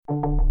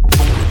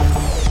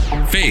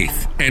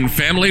Faith and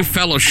Family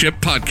Fellowship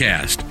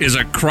Podcast is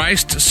a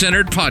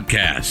Christ-centered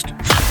podcast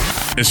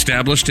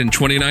established in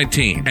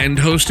 2019 and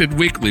hosted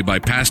weekly by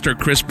Pastor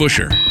Chris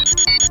Busher,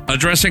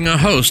 addressing a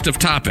host of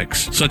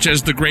topics such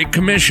as the Great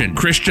Commission,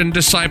 Christian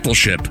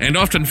discipleship, and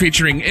often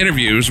featuring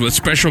interviews with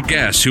special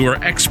guests who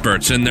are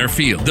experts in their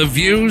field. The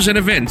views and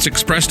events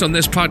expressed on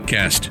this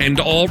podcast and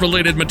all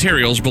related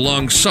materials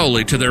belong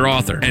solely to their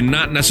author and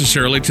not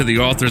necessarily to the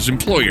author's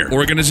employer,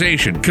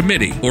 organization,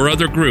 committee, or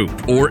other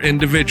group or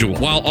individual.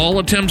 While all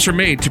attempts are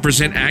made to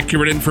present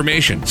accurate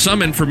information,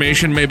 some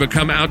information may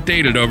become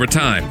outdated over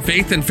time.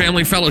 Faith and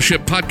Family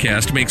Fellowship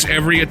Podcast makes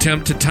every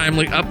attempt to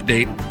timely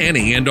update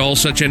any and all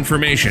such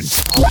information.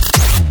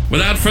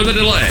 Without further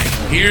delay,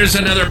 here's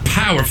another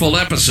powerful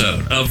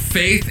episode of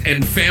Faith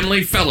and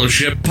Family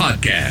Fellowship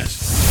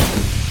Podcast.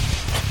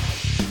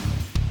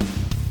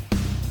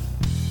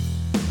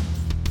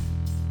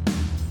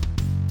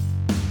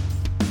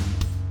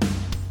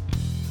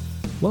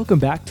 Welcome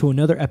back to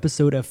another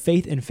episode of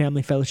Faith and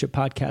Family Fellowship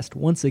Podcast.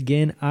 Once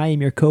again, I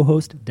am your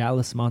co-host,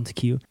 Dallas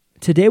Montague.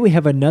 Today we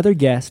have another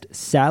guest,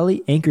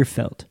 Sally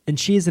Ankerfeld, and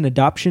she is an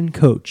adoption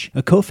coach,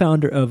 a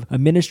co-founder of a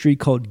ministry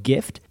called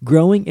GIFT,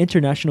 Growing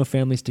International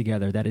Families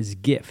Together. That is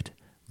GIFT,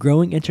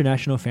 Growing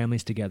International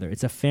Families Together.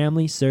 It's a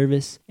family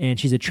service, and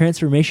she's a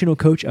transformational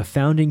coach, a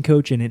founding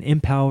coach, and an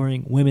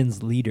empowering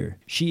women's leader.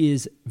 She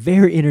is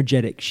very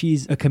energetic.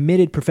 She's a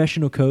committed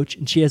professional coach,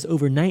 and she has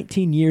over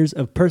 19 years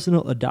of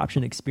personal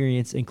adoption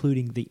experience,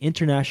 including the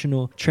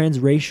international,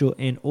 transracial,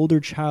 and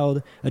older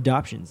child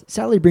adoptions.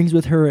 Sally brings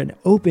with her an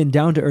open,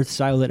 down-to-earth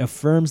style that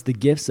affirms the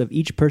gifts of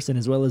each person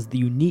as well as the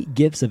unique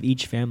gifts of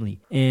each family.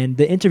 And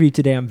the interview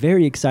today, I'm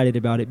very excited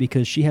about it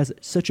because she has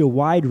such a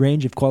wide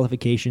range of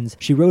qualifications.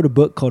 She wrote a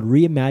book called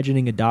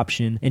Reimagining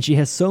Adoption, and she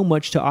has so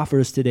much to offer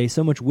us today,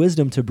 so much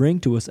wisdom to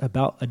bring to us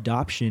about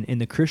adoption in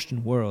the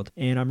Christian world.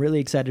 And I'm really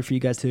excited for you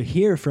guys to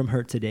hear from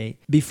her today.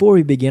 Before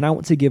we begin, I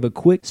want to give a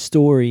quick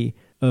story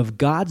of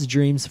God's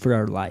dreams for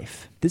our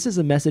life. This is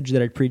a message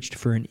that I preached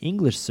for an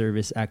English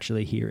service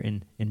actually here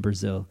in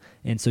Brazil.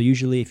 And so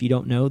usually, if you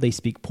don't know, they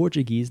speak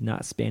Portuguese,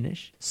 not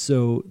Spanish.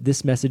 So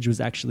this message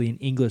was actually an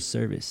English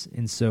service.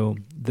 And so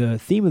the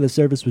theme of the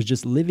service was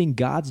just living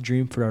God's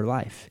dream for our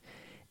life.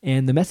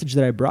 And the message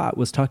that I brought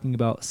was talking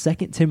about 2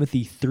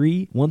 Timothy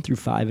 3,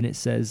 1-5, and it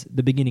says,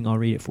 the beginning, I'll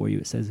read it for you.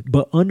 It says,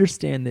 "But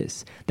understand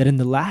this, that in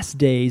the last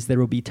days there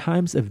will be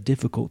times of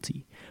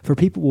difficulty, for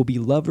people will be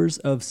lovers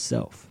of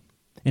self."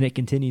 And it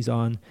continues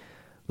on,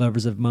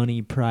 lovers of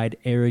money, pride,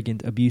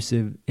 arrogant,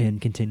 abusive,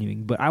 and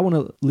continuing. But I want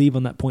to leave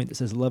on that point that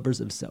says lovers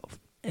of self.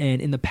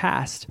 And in the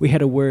past, we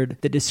had a word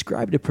that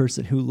described a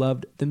person who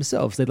loved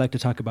themselves. They'd like to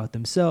talk about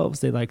themselves.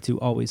 They like to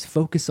always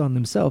focus on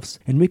themselves.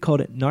 And we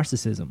called it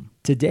narcissism.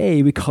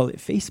 Today, we call it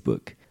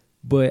Facebook.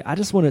 But I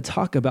just want to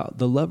talk about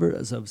the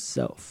lovers of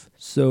self.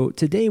 So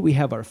today we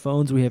have our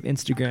phones, we have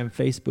Instagram,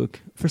 Facebook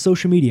for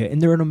social media,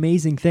 and they're an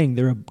amazing thing.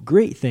 They're a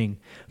great thing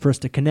for us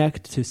to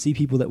connect, to see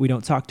people that we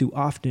don't talk to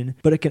often,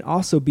 but it can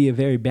also be a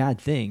very bad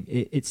thing.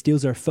 It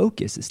steals our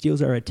focus, it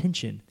steals our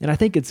attention. And I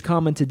think it's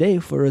common today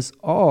for us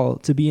all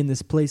to be in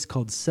this place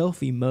called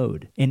selfie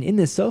mode. And in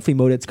this selfie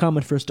mode, it's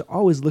common for us to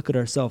always look at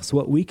ourselves,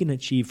 what we can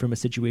achieve from a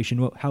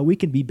situation, how we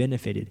can be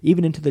benefited.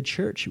 Even into the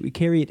church, we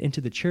carry it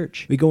into the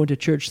church. We go into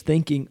church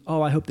thinking,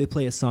 oh, I hope they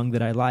play a song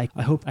that I like.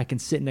 I hope I can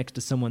sit next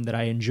to someone that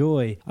I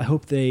enjoy. I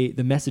hope the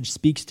message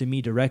speaks to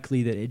me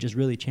directly, that it just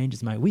really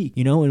changes my week,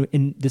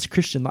 and this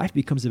Christian life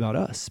becomes about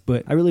us.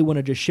 But I really want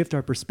to just shift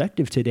our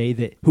perspective today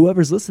that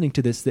whoever's listening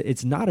to this, that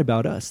it's not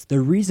about us. The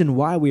reason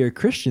why we are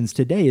Christians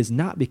today is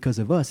not because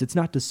of us. It's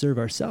not to serve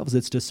ourselves.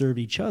 It's to serve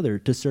each other,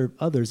 to serve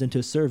others, and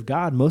to serve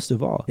God most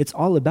of all. It's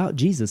all about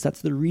Jesus.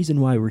 That's the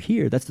reason why we're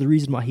here. That's the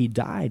reason why he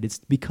died. It's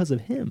because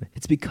of him.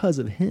 It's because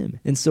of him.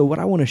 And so what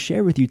I want to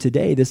share with you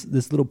today, this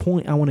little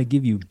point I want to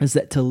give you, is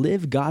that to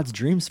live God's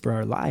dreams for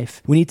our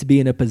life, we need to be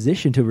in a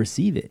position to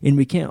receive it. And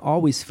we can't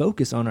always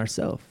focus on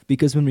ourselves,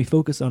 because when we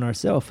focus on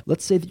ourselves,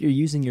 let's say that you're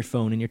using your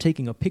phone and you're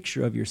taking a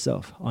picture of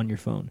yourself on your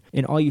phone,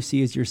 and all you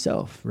see is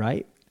yourself,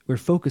 right? We're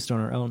focused on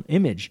our own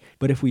image.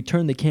 But if we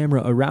turn the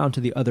camera around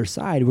to the other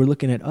side, we're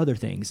looking at other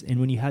things.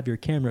 And when you have your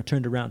camera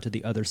turned around to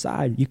the other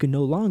side, you can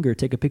no longer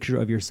take a picture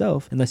of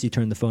yourself unless you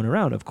turn the phone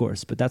around, of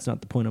course. But that's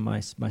not the point of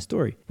my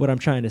story. What I'm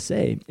trying to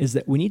say is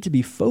that we need to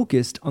be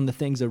focused on the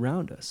things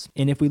around us.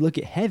 And if we look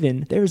at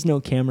heaven, there's no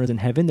cameras in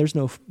heaven. There's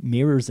no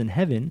mirrors in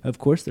heaven. Of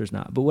course there's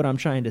not. But what I'm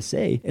trying to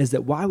say is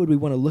that why would we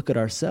want to look at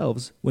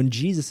ourselves when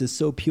Jesus is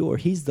so pure?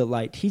 He's the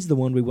light. He's the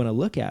one we want to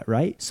look at,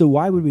 right? So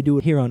why would we do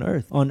it here on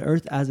earth? On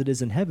earth as it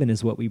is in heaven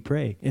is what we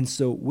pray. And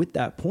so with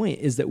that point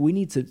is that we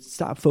need to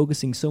stop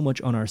focusing so much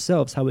on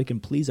ourselves, how we can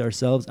please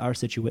ourselves, our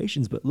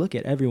situations, but look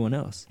at everyone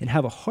else and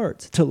have a heart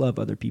to love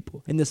other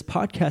people. In this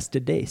podcast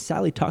today,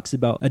 Sally talks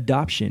about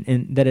adoption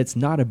and that it's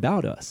not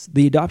about us.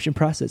 The adoption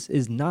process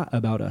is not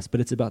about us, but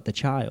it's about the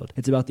child.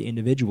 It's about the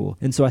individual.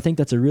 And so I think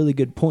that's a really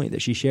good point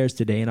that she shares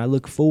today, and I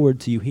look forward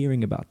to you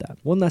hearing about that.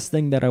 One last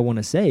thing that I want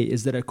to say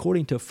is that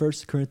according to 1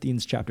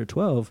 Corinthians chapter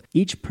 12,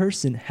 each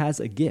person has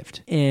a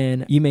gift.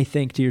 And you may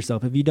think to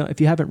yourself, if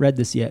you haven't read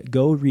this yet,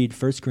 go read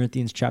 1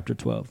 Corinthians chapter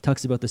 12. It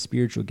talks about the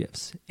spiritual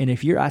gifts. And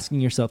if you're asking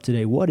yourself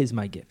today, what is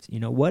my gift?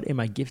 What am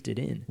I gifted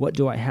in? What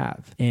do I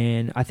have?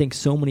 And I think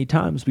so many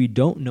times we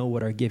don't know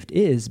what our gift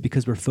is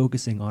because we're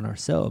focusing on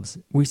ourselves.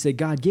 We say,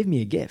 God, give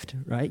me a gift,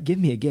 right? Give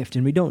me a gift.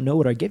 And we don't know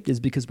what our gift is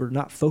because we're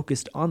not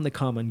focused on the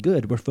common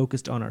good. We're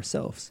focused on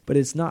ourselves. But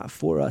it's not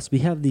for us. We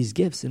have these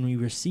gifts and we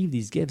receive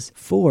these gifts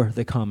for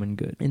the common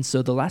good. And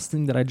so the last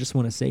thing that I just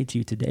want to say to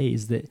you today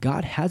is that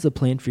God has a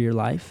plan for your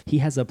life. He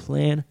has a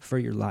plan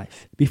for your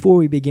life. Before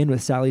we begin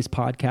with Sally's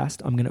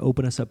podcast, I'm going to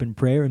open us up in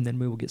prayer and then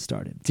we will get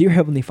started. Dear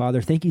Heavenly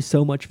Father, thank you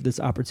so much for this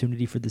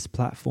opportunity, for this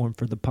platform,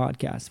 for the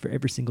podcast, for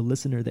every single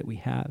listener that we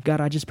have. God,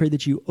 I just pray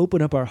that you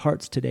open up our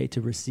hearts today to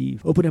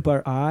receive. Open up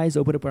our eyes,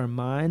 open up our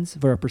minds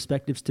for our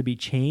perspectives to be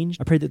changed.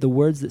 I pray that the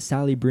words that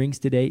Sally brings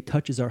today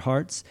touches our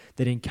hearts,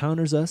 that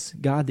encounters us,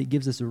 God, that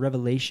gives us a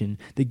revelation,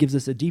 that gives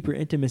us a deeper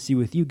intimacy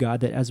with you, God,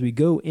 that as we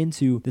go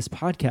into this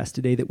podcast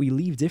today, that we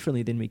leave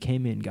differently than we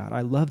came in, God.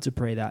 I love to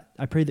pray that.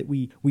 I pray that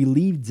we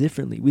leave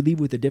differently. We leave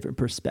with a different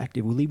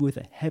perspective. We leave with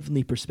a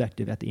heavenly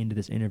perspective at the end of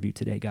this interview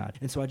today, God.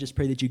 And so I just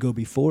pray that you go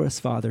before us,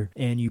 Father,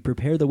 and you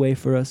prepare the way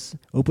for us.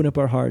 Open up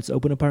our hearts,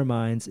 open up our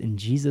minds. In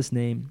Jesus'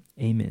 name,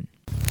 amen.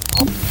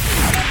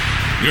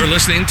 You're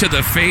listening to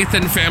the Faith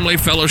and Family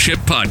Fellowship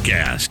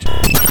Podcast.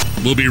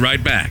 We'll be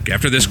right back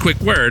after this quick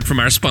word from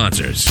our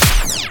sponsors.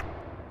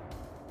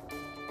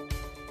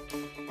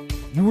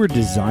 You were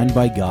designed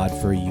by God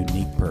for a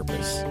unique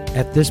purpose.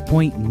 At this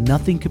point,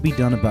 nothing can be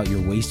done about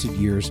your wasted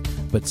years,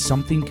 but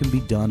something can be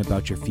done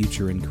about your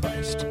future in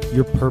Christ.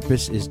 Your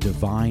purpose is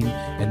divine,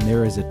 and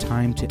there is a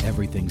time to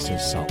everything,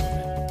 says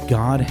Solomon.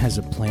 God has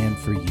a plan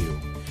for you.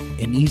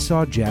 In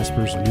Esau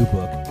Jasper's new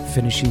book,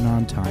 Finishing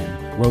on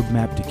Time,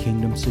 Roadmap to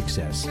Kingdom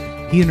Success,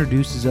 he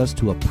introduces us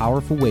to a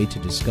powerful way to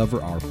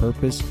discover our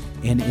purpose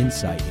and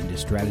insight into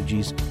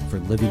strategies for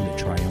living the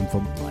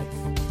triumphant life.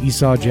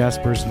 Esau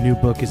Jasper's new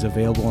book is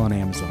available on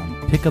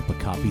Amazon. Pick up a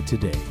copy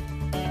today.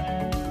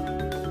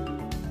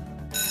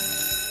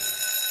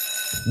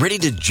 Ready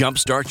to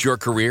jumpstart your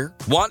career?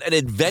 Want an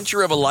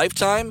adventure of a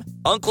lifetime?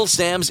 Uncle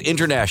Sam's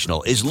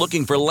International is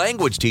looking for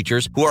language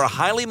teachers who are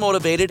highly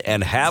motivated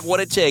and have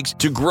what it takes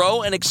to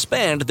grow and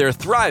expand their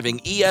thriving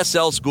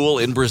ESL school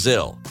in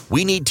Brazil.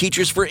 We need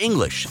teachers for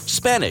English,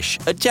 Spanish,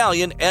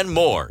 Italian, and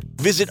more.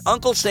 Visit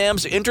Uncle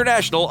Sam's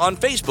International on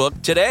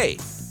Facebook today.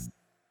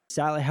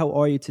 Sally, how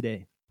are you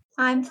today?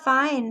 I'm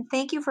fine.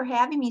 Thank you for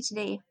having me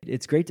today.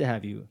 It's great to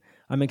have you.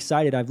 I'm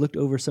excited. I've looked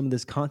over some of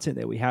this content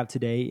that we have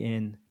today,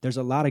 and there's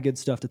a lot of good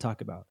stuff to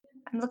talk about.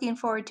 I'm looking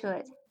forward to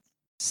it.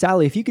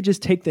 Sally, if you could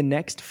just take the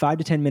next 5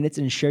 to 10 minutes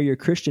and share your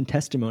Christian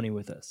testimony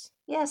with us.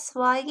 Yes,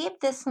 well, I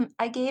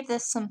gave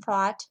this some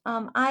thought.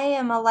 I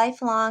am a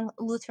lifelong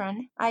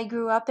Lutheran. I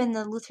grew up in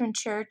the Lutheran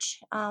Church.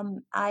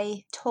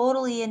 I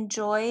totally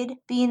enjoyed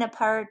being a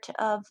part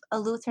of a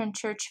Lutheran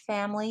Church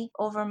family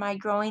over my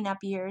growing up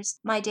years.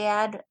 My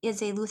dad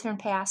is a Lutheran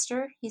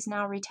pastor. He's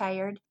now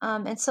retired.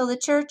 And so the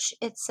church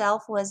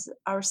itself was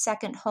our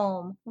second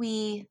home.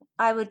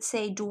 I would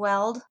say,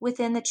 dwelled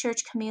within the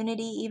church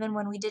community even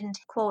when we didn't,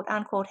 quote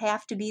unquote,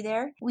 have to be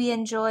there. We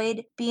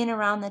enjoyed being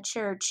around the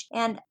church.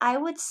 And I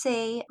would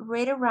say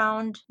right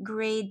around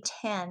grade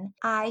 10,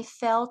 I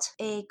felt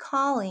a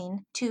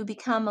calling to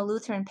become a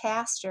Lutheran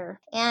pastor.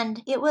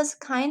 And it was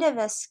kind of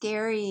a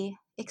scary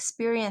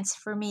experience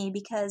for me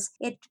because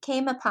it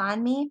came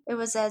upon me. It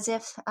was as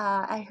if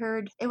I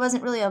heard, it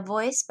wasn't really a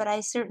voice, but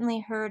I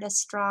certainly heard a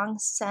strong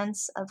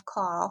sense of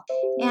call.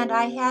 And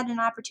I had an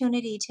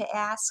opportunity to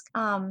ask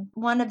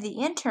one of the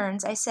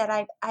interns, I said,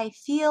 I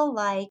feel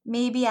like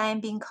maybe I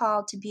am being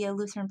called to be a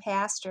Lutheran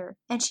pastor.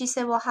 And she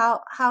said,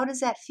 well, how does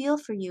that feel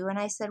for you? And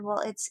I said,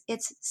 well, it's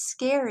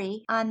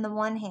scary on the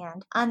one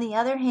hand. On the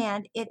other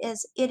hand, it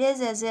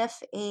is as if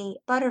a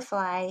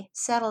butterfly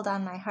settled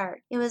on my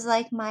heart. It was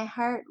like my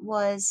heart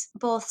was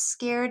both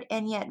scared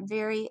and yet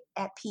very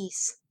at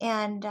peace.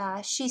 And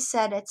she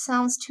said, it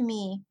sounds to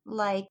me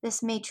like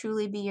this may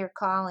truly be your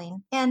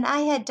calling. And I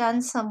had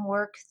done some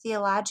work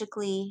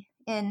theologically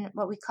in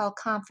what we call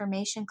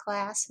confirmation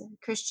class,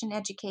 Christian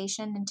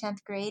education in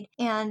 10th grade.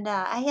 And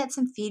I had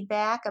some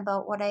feedback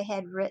about what I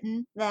had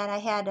written, that I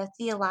had a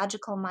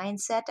theological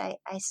mindset.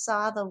 I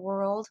saw the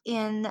world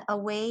in a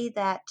way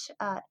that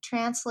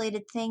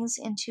translated things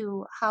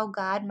into how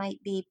God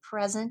might be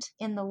present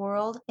in the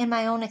world, in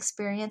my own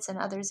experience and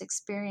others'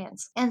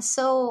 experience. And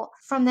so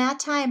from that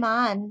time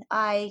on,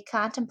 I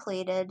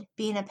contemplated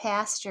being a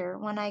pastor.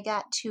 When I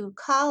got to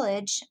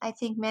college, I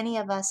think many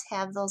of us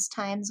have those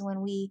times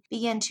when we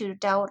begin to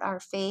doubt our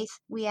faith.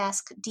 We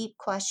ask deep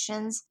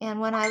questions.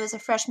 And when I was a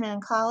freshman in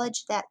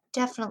college, that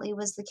definitely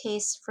was the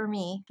case for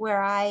me,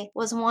 where I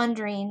was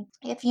wondering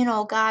if,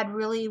 God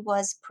really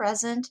was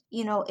present,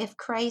 if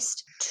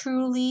Christ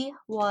truly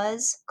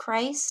was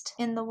Christ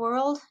in the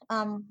world,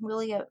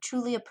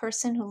 truly a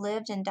person who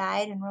lived and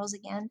died and rose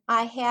again.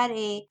 I had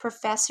a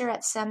professor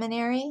at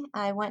seminary.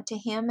 I went to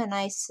him and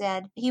I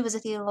said, he was a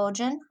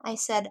theologian. I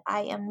said,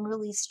 I am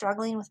really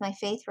struggling with my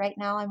faith right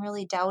now. I'm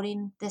really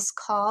doubting this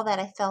call that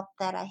I felt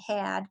that I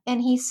had.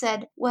 And he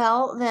said,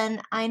 well,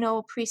 then I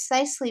know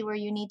precisely where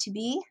you need to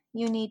be.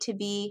 You need to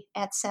be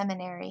at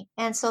seminary.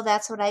 And so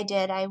that's what I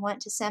did. I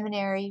went to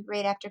seminary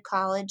right after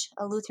college,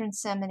 a Lutheran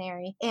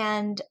seminary,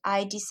 and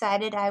I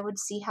decided I would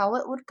see how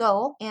it would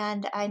go,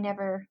 and I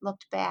never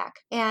looked back.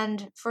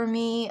 And for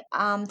me,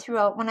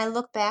 throughout, when I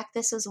look back,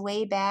 this was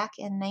way back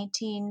in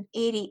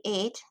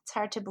 1988. It's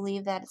hard to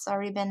believe that it's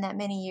already been that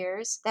many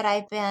years that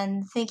I've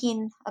been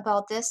thinking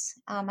about this.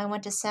 I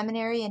went to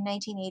seminary in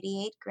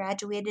 1988,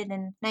 graduated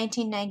in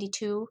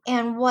 1992,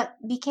 and what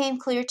became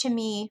clear to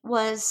me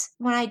was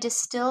when I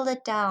distilled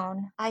it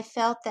down, I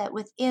felt that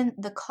within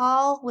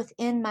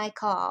my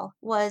call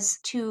was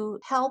to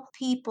help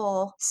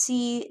people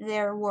see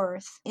their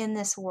worth in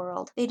this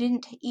world. They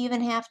didn't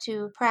even have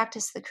to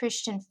practice the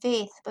Christian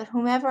faith, but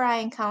whomever I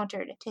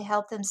encountered, to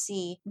help them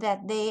see that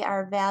they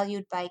are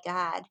valued by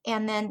God.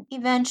 And then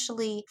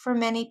eventually, for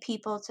many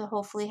people, to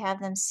hopefully have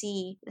them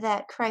see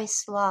that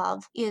Christ's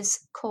love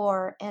is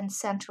core and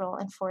central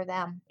and for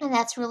them. And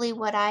that's really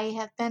what I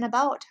have been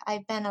about.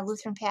 I've been a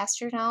Lutheran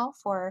pastor now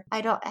for,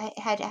 I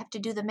had to have to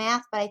do the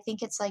math, but I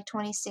think it's like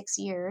 26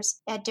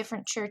 years at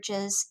different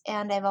churches.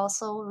 And I've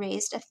also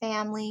raised a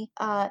family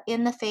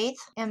in the faith,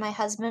 and my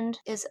husband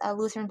is a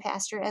Lutheran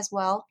pastor as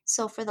well.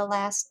 So for the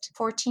last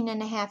 14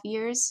 and a half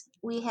years,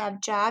 we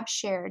have job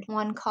shared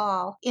one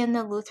call in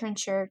the Lutheran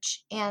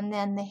church, and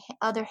then the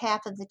other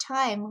half of the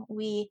time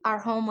we are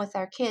home with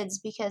our kids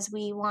because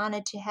we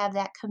wanted to have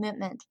that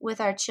commitment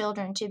with our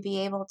children to be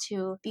able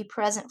to be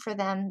present for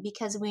them,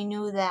 because we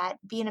knew that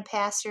being a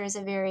pastor is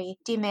a very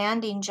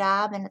demanding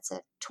job and it's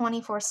a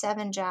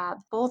 24/7 job.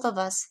 Both of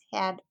us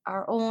had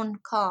our own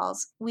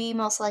calls. We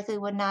most likely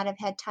would not have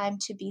had time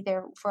to be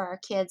there for our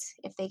kids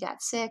if they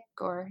got sick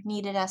or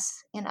needed us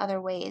in other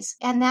ways.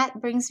 And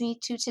that brings me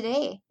to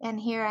today.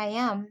 And here I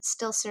am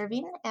still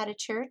serving at a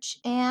church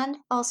and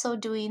also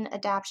doing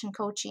adoption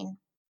coaching.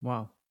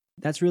 Wow.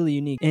 That's really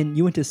unique. And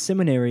you went to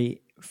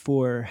seminary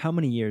for how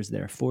many years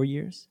there? 4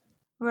 years?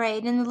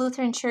 Right. In the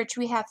Lutheran Church,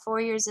 we have 4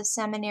 years of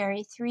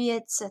seminary. 3,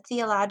 it's a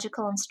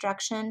theological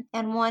instruction,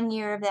 and 1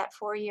 year of that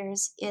 4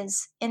 years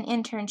is an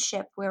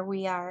internship where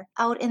we are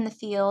out in the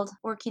field,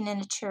 working in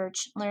a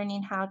church,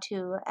 learning how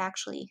to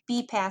actually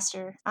be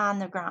pastor on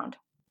the ground.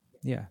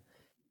 Yeah.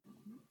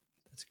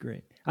 That's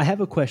great. I have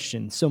a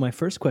question. So my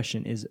first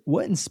question is,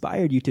 what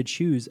inspired you to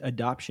choose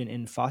adoption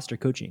and foster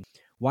coaching?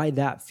 Why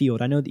that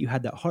field? I know that you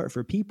had that heart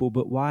for people,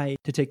 but why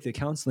to take the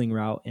counseling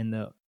route and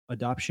the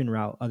adoption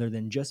route other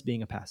than just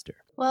being a pastor?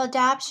 Well,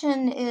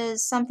 adoption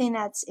is something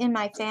that's in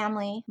my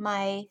family.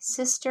 My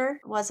sister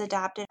was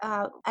adopted.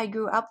 I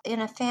grew up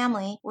in a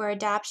family where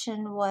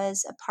adoption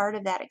was a part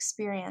of that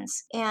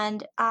experience.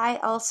 And I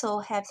also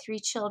have 3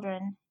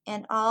 children.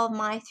 And all of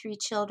my 3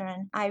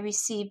 children, I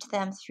received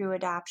them through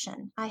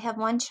adoption. I have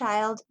one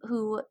child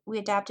who we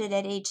adopted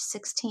at age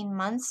 16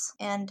 months,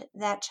 and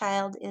that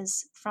child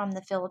is from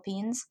the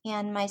Philippines.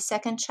 And my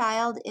second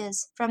child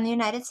is from the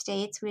United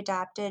States. We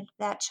adopted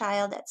that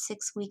child at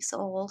 6 weeks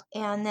old.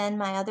 And then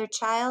my other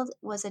child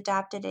was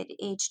adopted at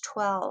age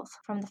 12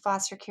 from the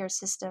foster care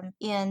system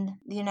in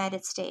the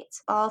United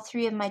States. All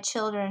 3 of my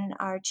children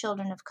are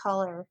children of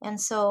color. And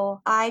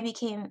so I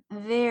became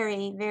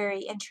very,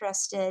 very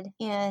interested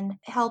in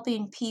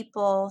helping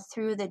people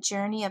through the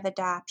journey of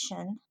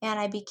adoption. And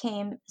I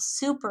became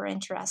super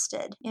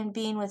interested in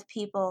being with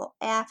people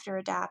after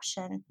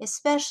adoption,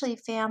 especially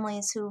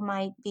families who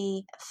might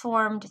be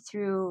formed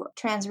through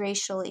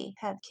transracially,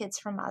 have kids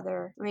from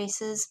other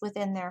races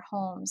within their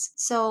homes.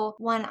 So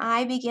when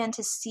I began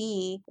to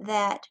see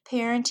that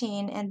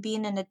parenting and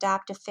being an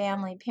adoptive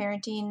family,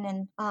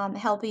 parenting and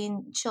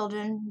helping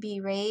children be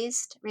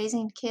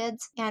raising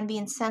kids, and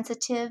being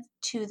sensitive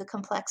to the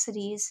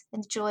complexities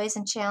and joys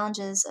and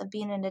challenges of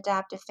being an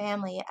adoptive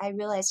family, I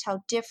realized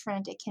how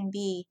different it can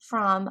be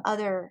from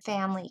other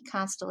family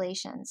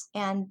constellations.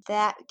 And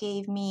that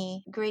gave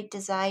me great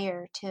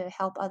desire to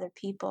help other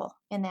people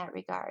in that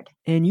regard.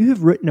 And you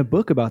have written a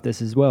book about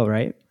this as well,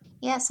 right?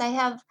 Yes, I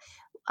have.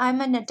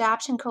 I'm an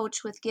adoption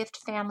coach with Gift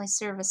Family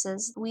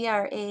Services. We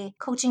are a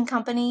coaching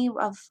company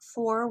of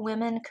 4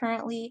 women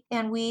currently,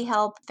 and we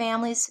help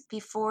families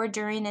before,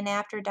 during, and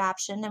after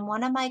adoption. And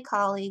one of my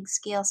colleagues,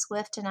 Gail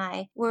Swift, and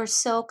I were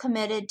so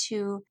committed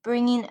to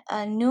bringing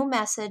a new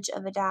message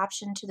of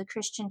adoption to the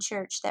Christian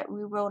church that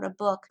we wrote a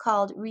book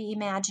called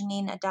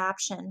Reimagining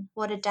Adoption,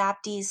 What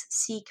Adoptees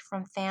Seek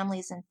from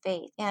Families and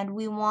Faith. And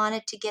we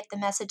wanted to get the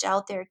message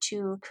out there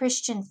to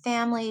Christian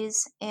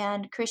families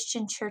and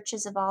Christian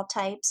churches of all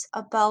types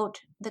about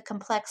the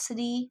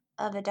complexity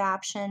of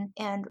adoption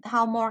and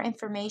how more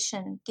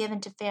information given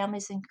to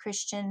families in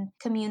Christian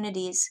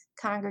communities,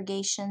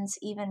 congregations,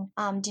 even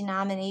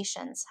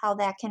denominations, how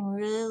that can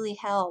really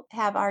help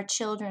have our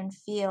children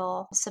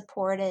feel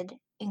supported,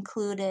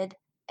 included,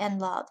 and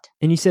loved.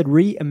 And you said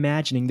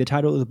Reimagining. The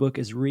title of the book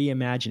is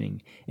Reimagining.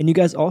 And you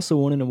guys also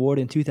won an award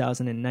in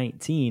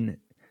 2019,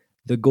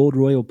 the Gold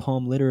Royal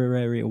Palm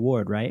Literary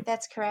Award, right?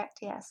 That's correct,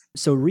 yes.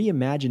 So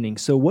reimagining.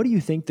 So what do you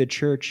think the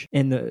church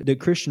and the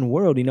Christian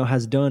world,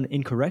 has done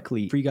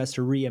incorrectly for you guys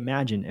to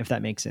reimagine, if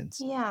that makes sense?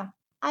 Yeah.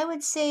 I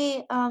would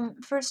say,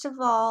 first of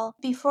all,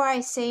 before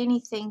I say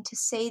anything, to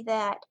say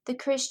that the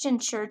Christian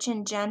church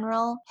in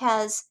general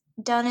has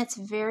done its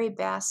very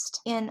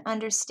best in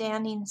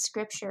understanding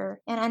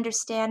scripture and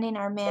understanding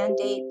our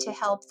mandate to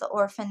help the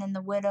orphan and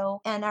the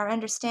widow and our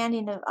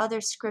understanding of other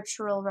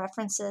scriptural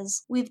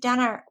references. We've done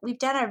our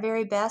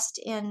very best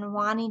in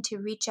wanting to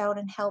reach out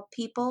and help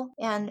people,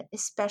 and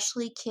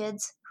especially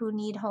kids who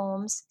need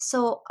homes.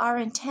 So our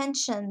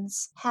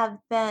intentions have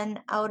been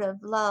out of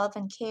love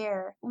and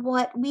care.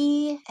 What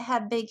we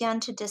have begun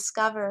to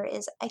discover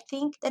is, I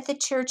think that the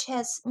church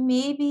has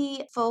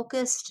maybe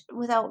focused,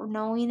 without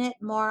knowing it,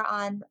 more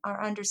on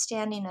our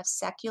understanding of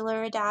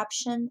secular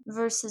adoption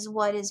versus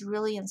what is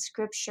really in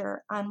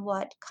scripture, on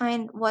what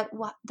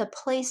the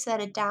place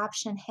that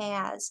adoption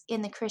has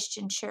in the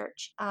Christian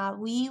church.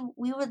 We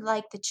would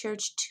like the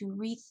church to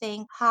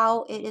rethink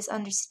how it is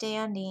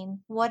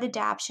understanding what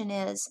adoption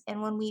is,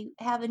 and when we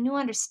have a new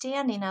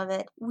understanding of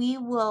it, we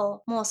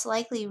will most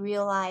likely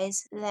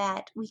realize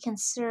that we can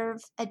serve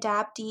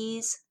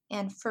adoptees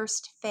and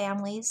first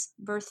families,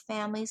 birth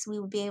families. We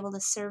would be able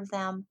to serve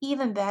them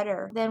even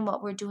better than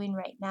what we're doing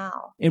right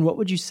now. And what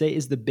would you say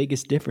is the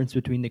biggest difference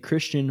between the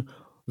Christian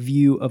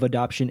view of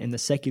adoption and the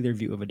secular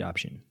view of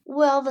adoption?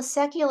 Well, the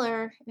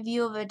secular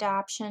view of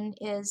adoption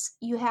is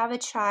you have a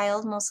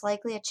child, most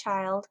likely a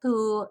child,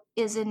 who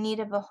is in need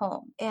of a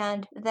home.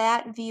 And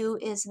that view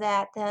is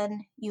that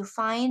then you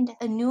find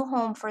a new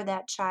home for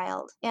that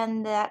child.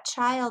 And that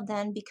child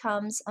then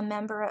becomes a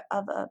member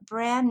of a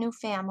brand new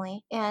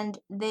family. And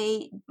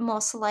they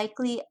most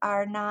likely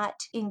are not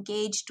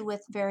engaged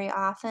with very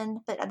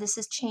often, but this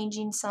is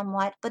changing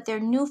somewhat. But their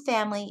new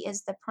family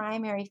is the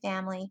primary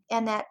family.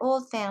 And that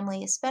old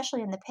family,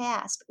 especially in the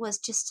past, was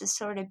just to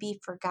sort of be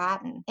forgotten.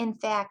 In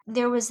fact,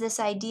 there was this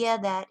idea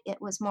that it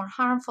was more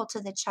harmful to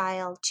the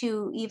child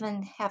to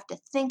even have to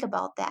think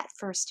about that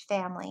first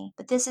family.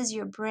 But this is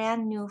your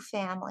brand new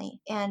family.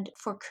 And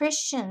for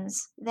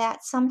Christians,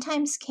 that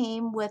sometimes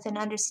came with an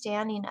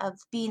understanding of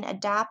being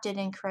adopted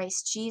in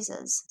Christ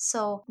Jesus.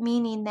 So,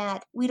 meaning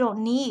that we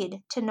don't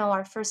need to know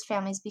our first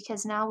families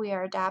because now we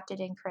are adopted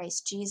in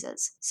Christ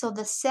Jesus. So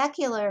the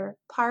secular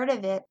part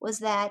of it was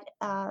that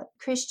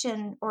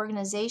Christian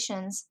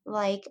organizations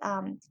like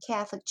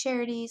Catholic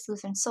Charities,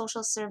 Lutheran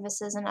Social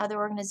Services, and other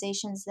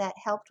organizations that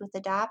helped with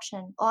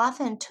adoption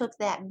often took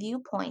that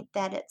viewpoint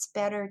that it's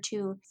better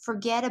to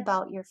forget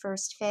about your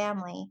first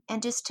family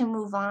and just to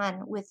move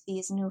on with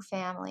these new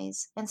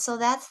families. And so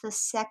that's the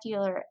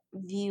secular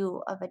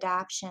view of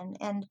adoption.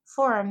 And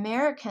for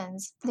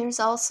Americans, there's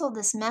also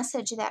this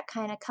message that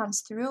kind of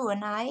comes through.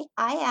 And I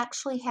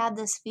actually had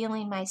this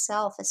feeling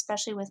myself,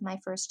 especially with my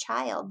first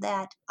child,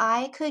 that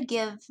I could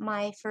give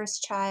my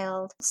first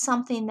child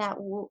something that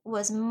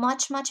was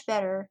much, much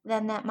better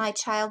than that my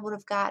child would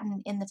have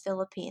gotten in the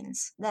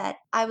Philippines. That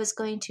I was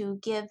going to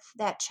give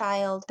that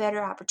child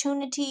better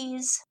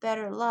opportunities,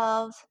 better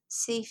love,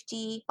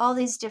 safety, all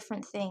these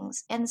different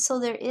things. And so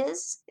there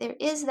is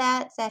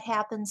that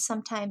happens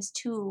sometimes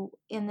too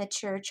in the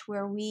church,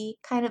 where we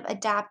kind of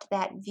adopt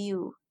that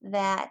view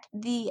that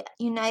the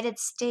United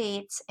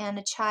States and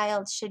a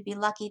child should be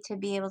lucky to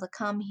be able to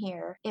come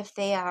here if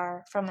they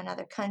are from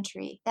another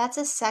country. That's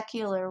a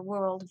secular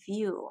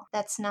worldview.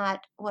 That's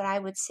not what I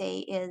would say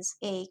is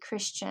a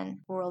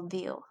Christian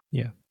worldview.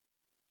 Yeah.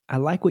 I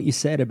like what you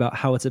said about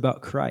how it's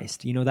about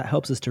Christ. You know, that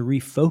helps us to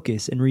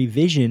refocus and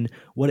revision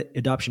what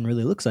adoption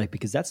really looks like,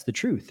 because that's the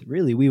truth.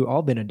 Really, we've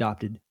all been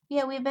adopted.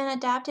 Yeah, we've been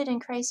adopted in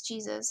Christ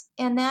Jesus.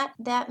 And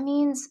that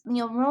means,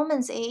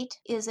 Romans 8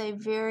 is a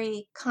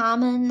very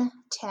common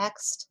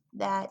text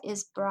that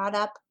is brought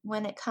up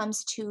when it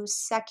comes to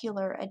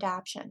secular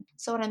adoption.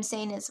 So what I'm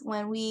saying is,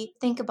 when we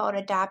think about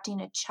adopting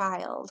a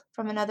child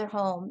from another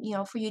home,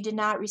 for you did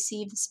not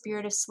receive the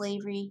spirit of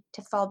slavery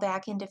to fall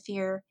back into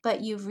fear,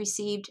 but you've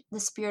received the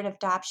spirit of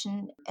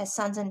adoption as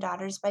sons and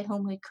daughters, by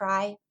whom we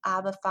cry,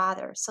 Abba,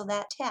 Father. So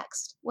that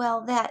text,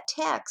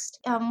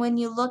 when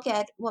you look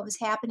at what was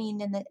happening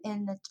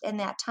in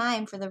that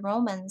time for the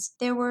Romans,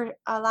 there were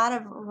a lot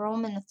of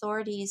Roman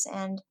authorities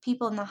and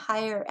people in the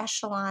higher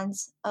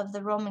echelons of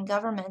the Roman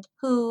government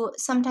who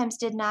sometimes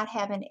did not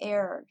have an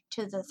heir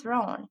to the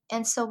throne.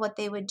 And so what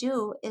they would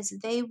do is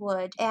they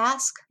would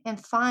ask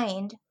and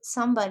find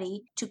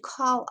somebody to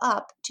call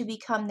up to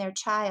become their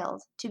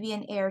child, to be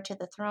an heir to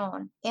the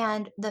throne.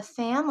 And the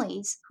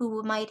families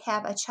who might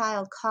have a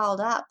child called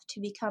up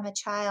to become a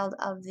child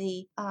of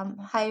the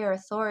higher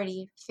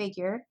authority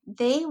figure,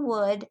 they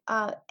would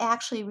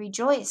actually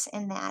rejoice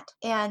in that.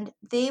 And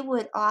they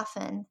would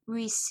often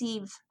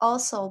receive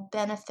also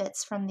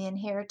benefits from the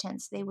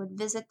inheritance. They would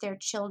visit their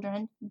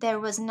children. There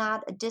was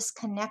not a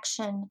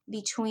disconnection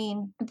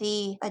between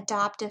the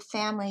adoptive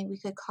family, we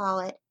could call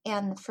it,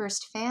 and the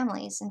first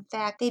families. In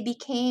fact, they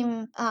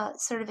became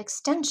sort of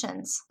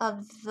extensions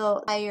of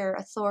the higher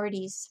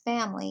authorities'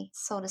 family,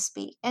 so to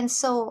speak. And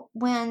so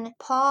when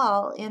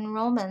Paul in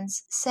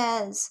Romans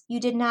says, you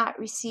did not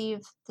receive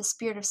the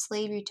spirit of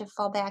slavery to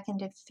fall back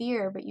into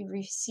fear, but you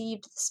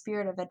received the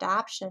spirit of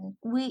adoption,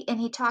 and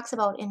he talks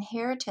about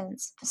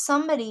inheritance,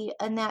 somebody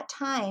in that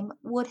time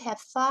would have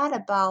thought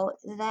about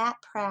that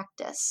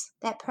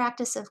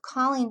practice of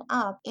calling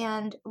up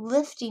and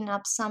lifting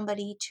up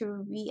somebody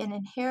to be an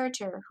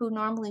inheritor who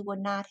normally would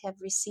not have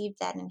received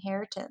that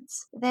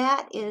inheritance.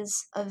 That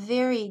is a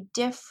very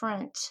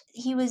different,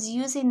 he was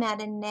using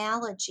that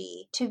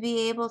analogy to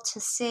be able to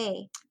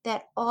say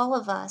that all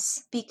of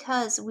us,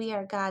 because we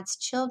are God's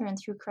children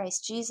through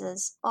Christ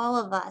Jesus, all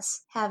of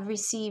us have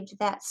received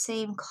that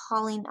same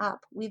calling up.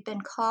 We've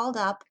been called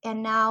up,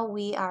 and now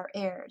we are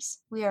heirs.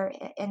 We are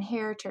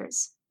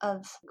inheritors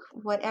of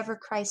whatever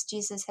Christ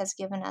Jesus has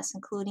given us,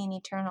 including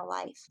eternal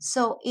life.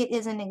 So it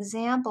is an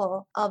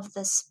example of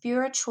the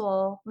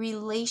spiritual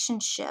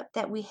relationship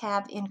that we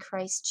have in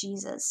Christ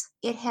Jesus.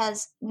 It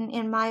has,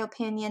 in my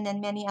opinion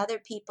and many other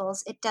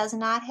people's, it does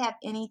not have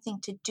anything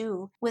to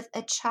do with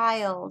a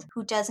child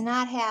who does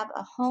not have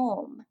a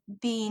home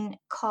being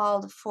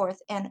called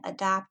forth and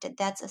adopted.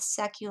 That's a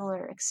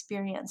secular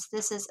experience.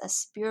 This is a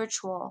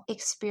spiritual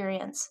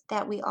experience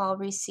that we all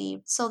receive.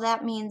 So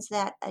that means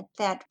that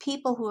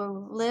people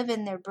who live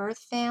in their birth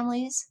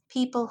families,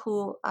 people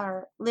who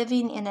are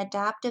living in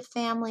adoptive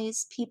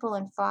families, people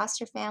in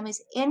foster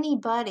families,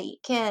 anybody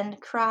can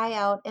cry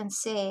out and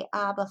say,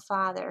 Abba,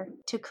 Father,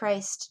 to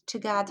Christ, to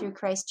God through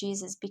Christ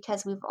Jesus,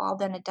 because we've all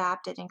been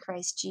adopted in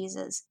Christ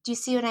Jesus. Do you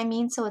see what I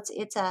mean? So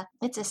it's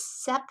a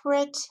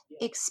separate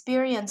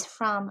experience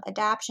from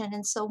adoption.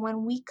 And so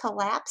when we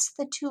collapse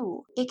the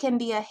two, it can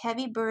be a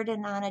heavy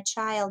burden on a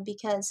child,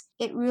 because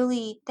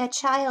that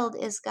child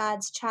is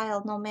God's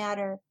child no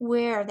matter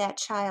where that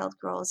child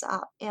grows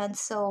up. And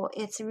so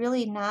it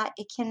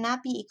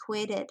cannot be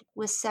equated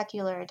with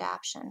secular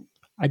adoption.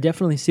 I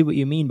definitely see what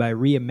you mean by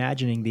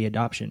reimagining the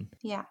adoption.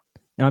 Yeah.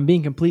 Now, I'm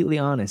being completely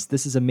honest.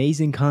 This is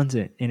amazing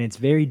content, and it's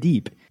very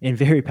deep and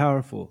very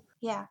powerful.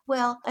 Yeah.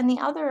 Well, and the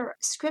other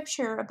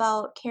scripture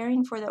about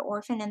caring for the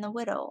orphan and the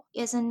widow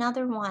is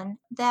another one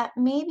that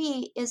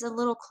maybe is a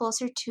little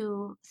closer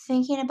to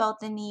thinking about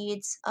the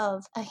needs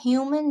of a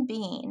human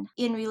being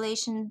in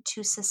relation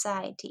to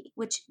society,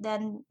 which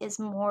then is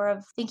more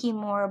of thinking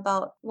more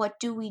about what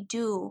do we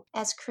do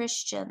as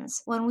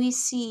Christians when we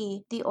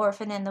see the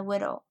orphan and the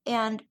widow.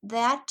 And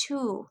that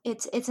too,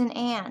 it's an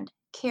and.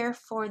 Care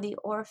for the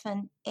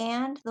orphan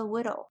and the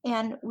widow.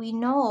 And we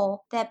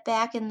know that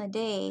back in the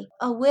day,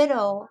 a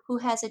widow who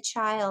has a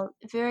child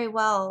very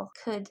well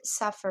could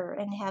suffer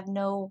and have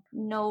no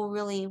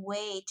really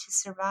way to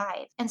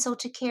survive. And so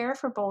to care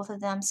for both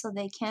of them so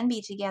they can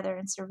be together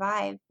and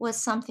survive was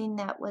something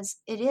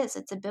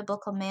it's a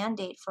biblical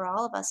mandate for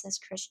all of us as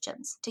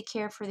Christians to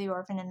care for the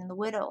orphan and the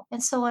widow.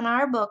 And so in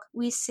our book,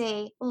 we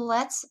say,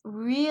 let's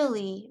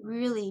really,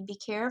 really be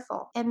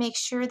careful and make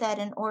sure that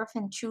an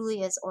orphan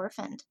truly is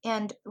orphaned.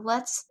 And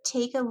let's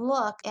take a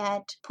look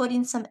at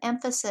putting some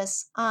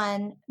emphasis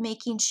on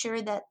making sure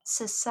that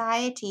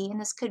society, and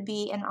this could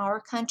be in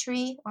our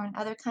country or in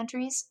other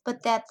countries,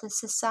 but that the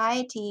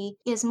society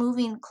is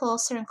moving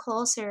closer and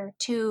closer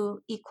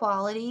to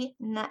equality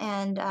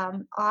and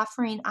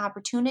offering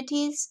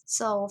opportunities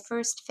so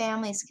first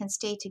families can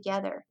stay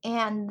together.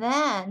 And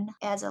then,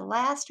 as a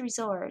last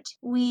resort,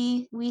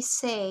 we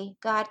say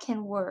God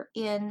can work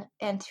in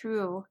and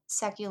through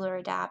secular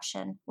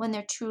adoption when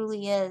there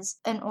truly is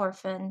an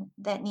orphan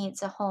that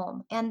needs a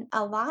home. And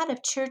a lot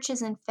of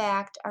churches, in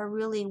fact, are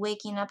really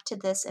waking up to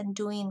this and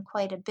doing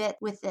quite a bit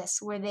with this,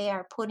 where they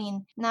are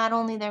putting not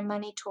only their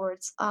money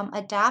towards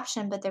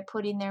adoption, but they're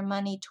putting their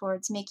money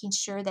towards making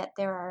sure that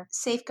there are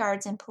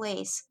safeguards in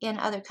place in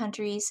other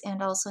countries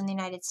and also in the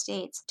United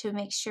States to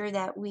make sure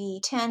that we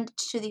tend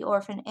to the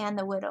orphan and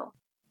the widow.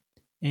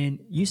 And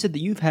you said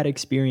that you've had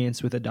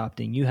experience with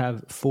adopting. You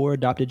have 4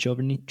 adopted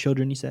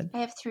children, you said? I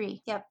have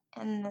 3, yep.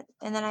 And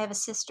then I have a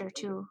sister,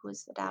 too,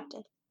 who's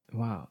adopted.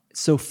 Wow.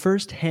 So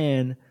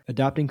firsthand,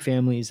 adopting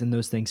families and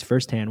those things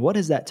firsthand, what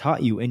has that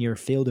taught you in your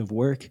field of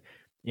work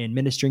and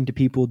ministering to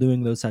people,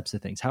 doing those types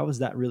of things? How has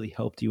that really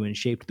helped you and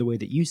shaped the way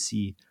that you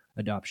see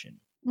adoption?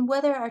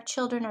 Whether our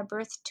children are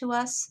birthed to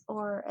us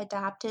or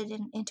adopted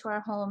into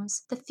our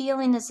homes, the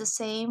feeling is the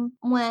same.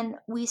 When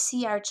we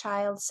see our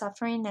child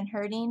suffering and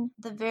hurting,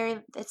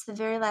 it's the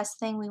very last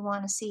thing we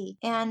want to see.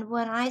 And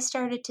when I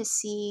started to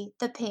see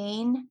the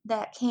pain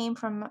that came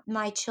from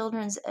my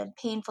children's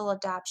painful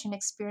adoption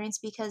experience,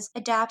 because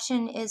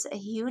adoption is a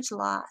huge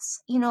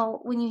loss. You know,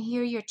 when you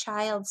hear your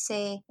child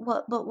say,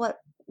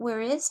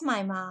 where is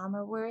my mom,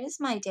 or where is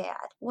my dad?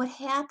 What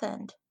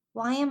happened?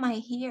 Why am I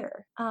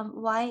here?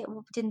 Why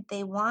didn't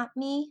they want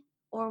me?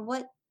 Or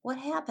what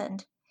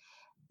happened?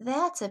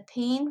 that's a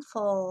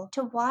painful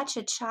to watch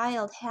a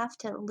child have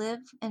to live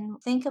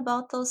and think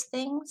about those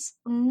things.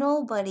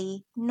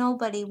 Nobody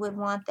would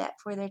want that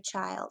for their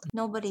child.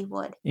 Nobody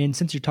would. And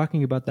since you're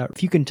talking about that,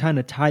 if you can kind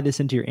of tie this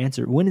into your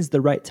answer, when is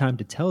the right time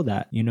to tell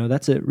that?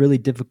 That's a really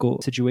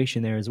difficult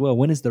situation there as well.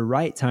 When is the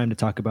right time to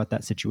talk about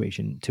that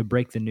situation, to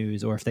break the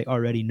news, or if they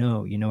already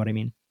know, you know what I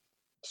mean?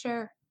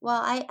 Sure.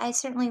 Well, I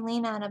certainly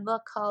lean on a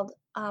book called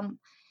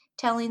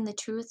Telling the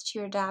Truth to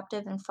Your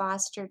Adoptive and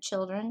Foster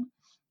Children.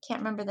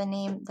 Can't remember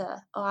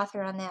the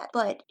author on that,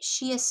 but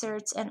she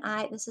asserts, and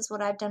this is what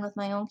I've done with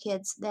my own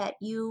kids, that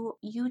you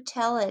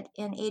tell it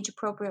in age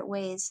appropriate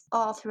ways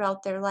all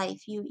throughout their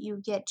life. You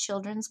get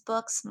children's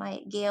books.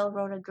 Gail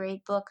wrote a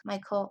great book, my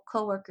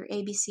coworker,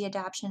 ABC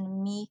Adoption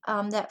and Me,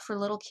 that for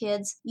little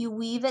kids, you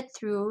weave it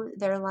through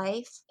their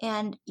life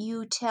and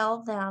you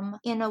tell them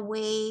in a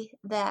way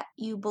that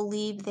you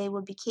believe they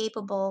would be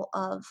capable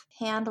of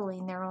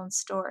handling their own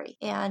story.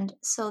 And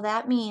so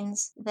that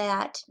means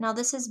that, now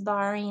this is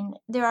barring,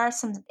 there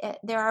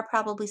are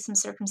probably some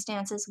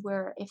circumstances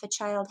where if a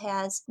child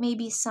has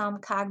maybe some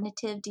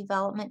cognitive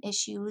development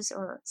issues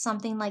or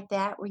something like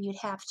that, where you'd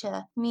have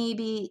to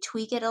maybe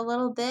tweak it a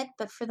little bit,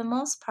 but for the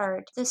most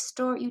part,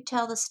 you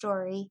tell the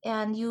story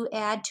and you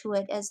add to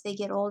it as they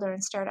get older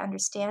and start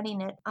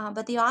understanding it.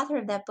 But the author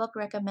of that book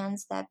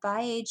recommends that by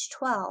age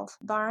 12,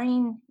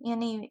 barring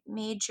any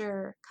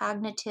major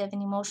cognitive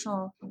and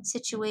emotional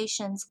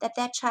situations,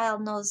 that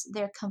child knows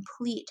their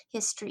complete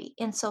history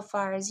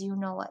insofar as you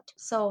know it.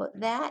 So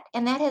that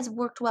has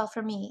worked well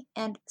for me.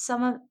 And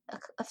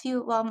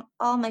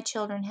all my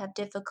children have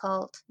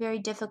very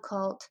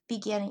difficult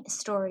beginning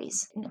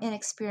stories and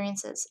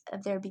experiences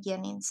of their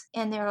beginnings,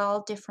 and they're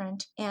all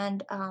different.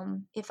 And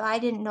if I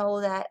didn't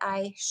know that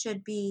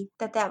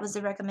that was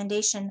the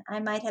recommendation, I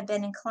might have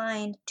been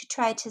inclined to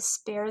try to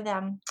spare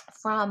them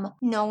from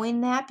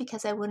knowing that,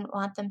 because I wouldn't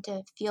want them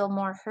to feel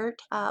more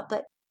hurt.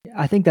 But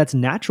I think that's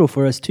natural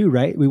for us too,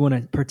 right? We want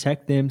to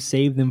protect them,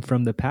 save them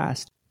from the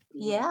past.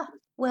 Yeah.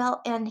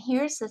 Well, and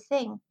here's the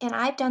thing, and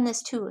I've done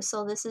this too,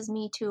 so this is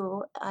me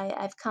too.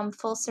 I've come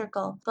full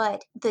circle.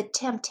 But the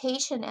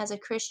temptation as a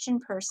Christian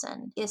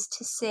person is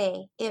to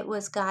say it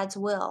was God's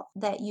will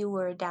that you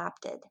were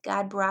adopted.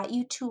 God brought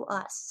you to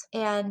us.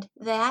 And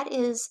that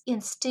is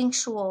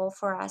instinctual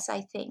for us,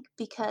 I think,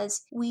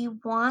 because we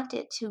want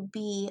it to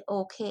be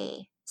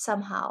okay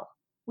somehow.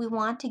 We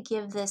want to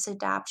give this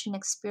adoption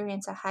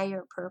experience a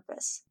higher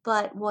purpose.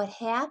 But what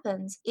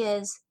happens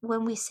is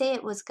when we say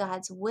it was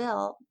God's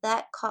will,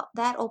 that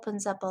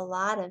opens up a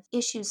lot of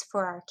issues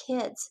for our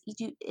kids.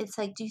 It's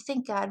like, do you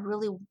think God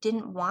really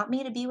didn't want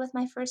me to be with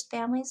my first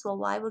families? Well,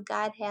 why would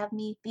God have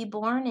me be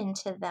born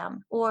into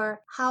them?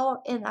 Or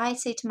and I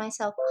say to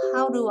myself,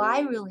 how do I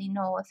really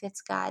know if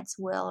it's God's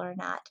will or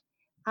not?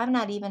 I'm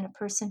not even a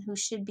person who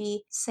should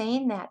be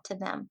saying that to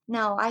them.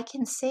 Now, I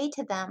can say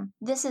to them,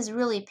 this is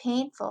really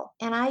painful,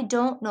 and I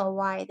don't know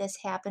why this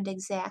happened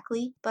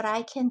exactly, but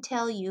I can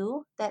tell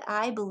you that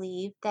I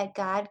believe that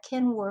God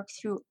can work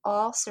through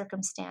all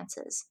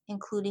circumstances,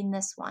 including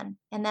this one.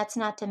 And that's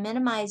not to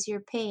minimize your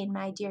pain,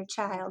 my dear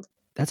child.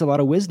 That's a lot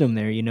of wisdom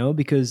there,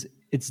 because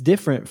it's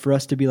different for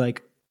us to be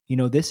like,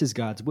 this is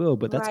God's will,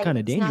 but that's kind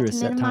of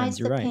dangerous at times.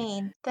 You're right.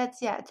 Pain.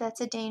 That's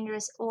a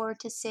dangerous, or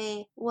to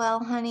say, well,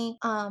 honey,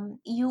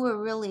 you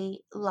were really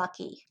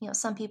lucky.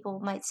 Some people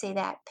might say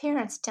that.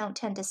 Parents don't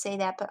tend to say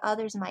that, but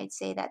others might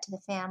say that to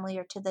the family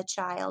or to the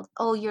child.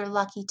 Oh, you're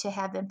lucky to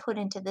have been put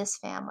into this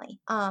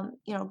family.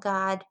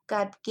 God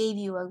gave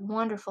you a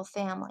wonderful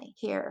family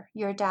here,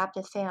 your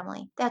adoptive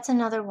family. That's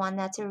another one.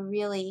 That's a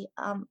really,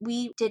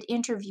 we did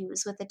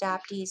interviews with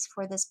adoptees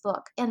for this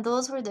book, and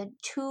those were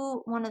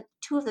two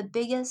of the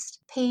biggest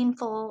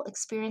painful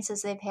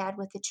experiences they've had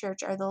with the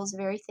church are those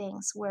very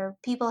things, where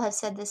people have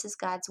said this is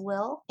God's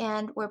will,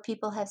 and where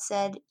people have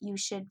said you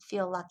should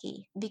feel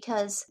lucky,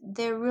 because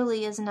there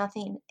really is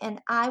nothing,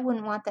 and I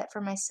wouldn't want that for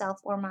myself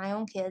or my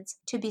own kids,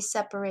 to be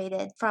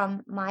separated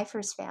from my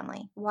first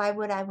family. Why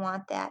would I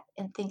want that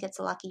and think it's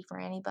lucky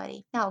for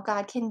anybody? Now,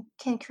 God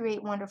can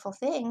create wonderful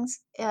things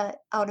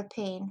out of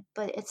pain,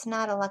 but it's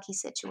not a lucky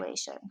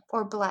situation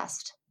or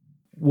blessed.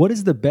 What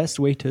is the best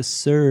way to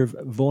serve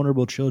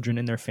vulnerable children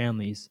and their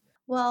families?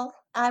 Well,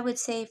 I would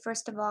say,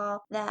 first of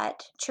all,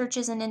 that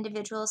churches and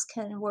individuals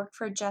can work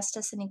for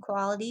justice and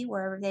equality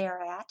wherever they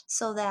are at,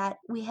 so that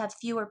we have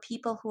fewer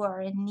people who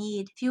are in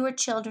need, fewer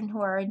children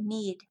who are in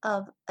need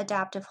of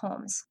adoptive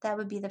homes. That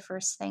would be the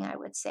first thing I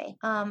would say.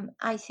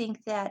 I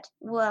think that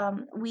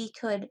we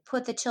could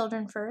put the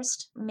children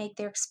first, make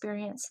their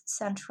experience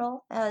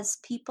central as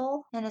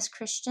people and as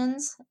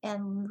Christians,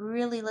 and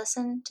really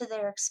listen to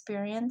their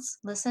experience,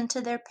 listen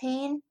to their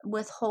pain,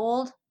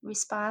 withhold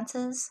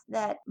responses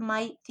that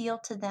might feel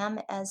to them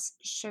as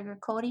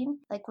sugarcoating,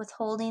 like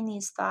withholding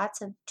these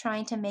thoughts of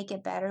trying to make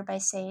it better by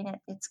saying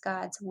it's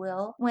God's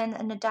will. When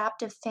an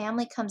adoptive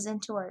family comes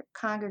into our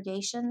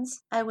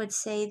congregations, I would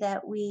say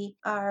that we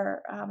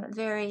are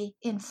very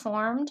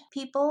informed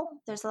people.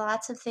 There's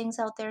lots of things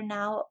out there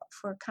now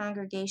for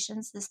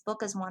congregations. This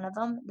book is one of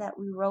them that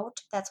we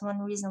wrote. That's one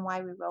reason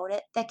why we wrote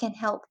it, that can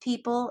help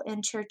people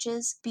in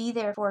churches be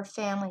there for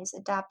families,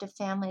 adoptive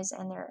families,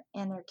 and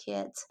their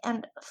kids.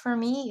 And for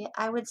me,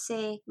 I would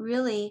say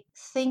really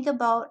think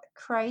about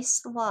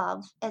Christ's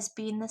love as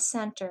being the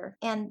center.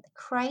 And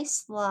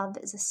Christ's love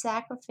is a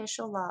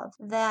sacrificial love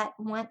that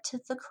went to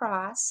the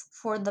cross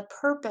for the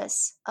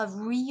purpose of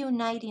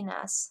reuniting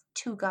us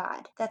to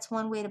God. That's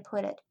one way to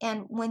put it.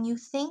 And when you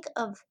think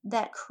of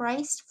that,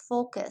 Christ's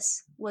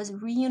focus was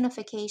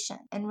reunification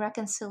and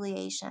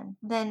reconciliation,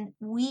 then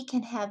we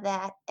can have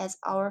that as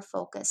our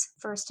focus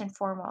first and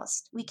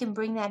foremost. We can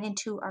bring that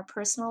into our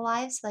personal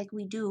lives like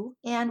we do,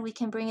 and we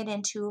can bring it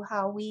into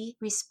how we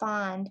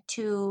respond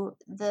to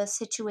the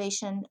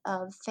situation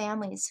of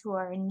families who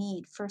are in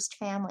need, first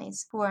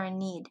families who are in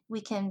need.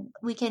 We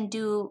can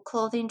do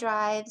clothing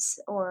drives,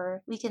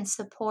 or we can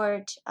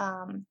support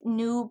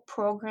new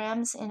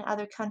programs in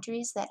other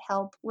countries that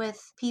help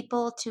with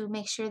people to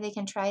make sure they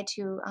can try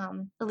to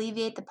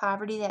alleviate the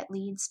poverty that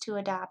leads to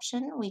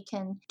adoption. We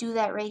can do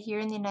that right here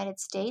in the United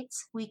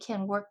States. We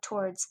can work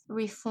towards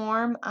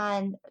reform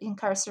on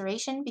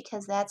incarceration,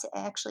 because that's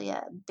actually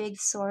a big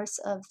source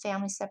of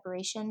family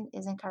separation,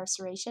 is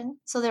incarceration.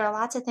 So there are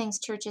lots of things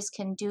churches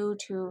can do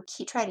to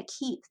try to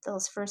keep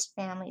those first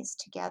families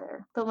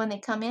together. But when they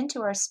come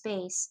into our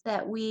space,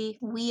 that we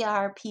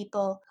are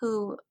people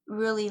who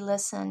really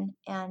listen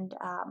and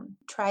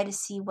try to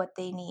see what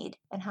they need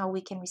and how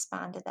we can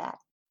respond to that.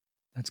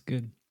 That's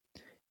good.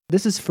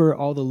 This is for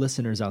all the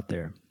listeners out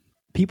there.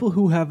 People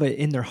who have it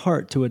in their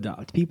heart to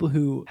adopt, people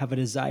who have a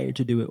desire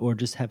to do it, or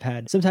just have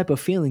had some type of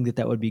feeling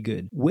that would be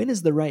good. When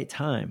is the right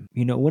time?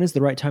 When is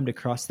the right time to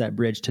cross that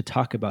bridge to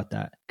talk about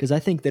that? Because I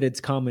think that it's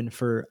common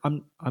for,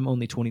 I'm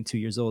only 22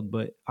 years old,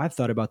 but I've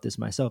thought about this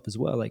myself as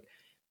well. Like,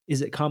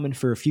 is it common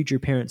for future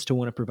parents to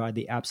want to provide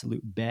the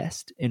absolute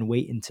best and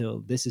wait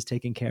until this is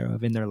taken care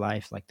of in their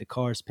life? Like the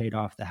car's paid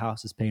off, the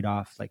house is paid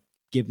off, like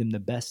give them the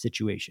best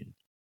situation.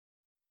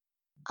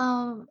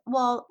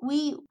 Well,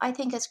 I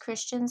think as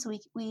Christians,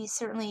 we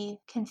certainly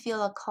can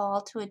feel a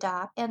call to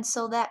adopt. And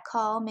so that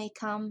call may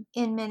come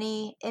in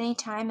any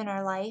time in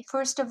our life.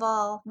 First of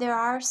all, there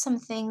are some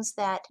things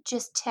that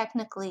just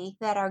technically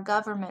that our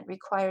government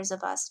requires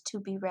of us to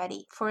be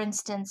ready. For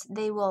instance,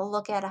 they will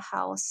look at a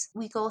house.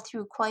 We go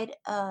through quite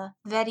a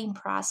vetting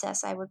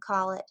process, I would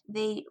call it.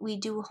 We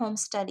do home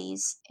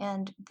studies,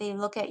 and they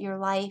look at your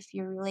life,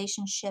 your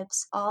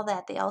relationships, all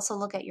that. They also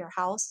look at your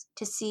house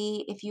to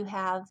see if you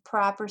have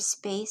proper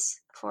space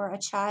for a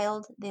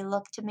child. They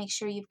look to make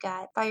sure you've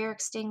got fire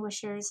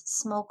extinguishers,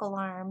 smoke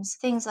alarms,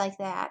 things like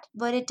that.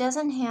 But it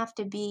doesn't have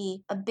to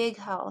be a big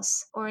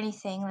house or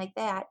anything like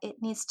that. It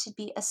needs to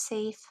be a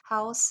safe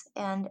house,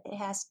 and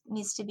it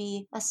needs to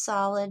be a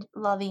solid,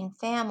 loving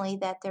family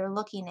that they're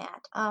looking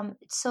at.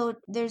 So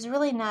there's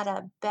really not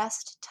a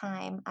best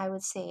time, I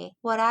would say.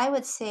 What I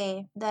would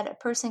say that a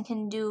person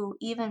can do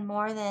even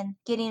more than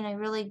getting a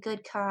really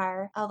good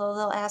car, although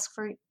they'll ask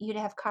for you to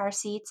have car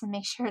seats and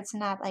make sure it's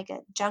not like a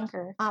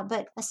junker.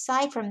 But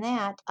aside from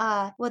that,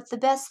 what the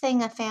best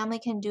thing a family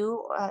can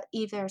do,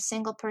 either a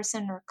single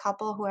person or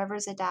couple,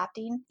 whoever's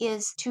adopting,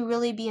 is to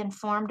really be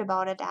informed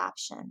about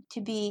adoption,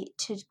 to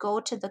go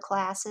to the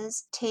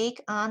classes,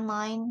 take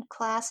online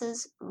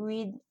classes,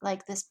 read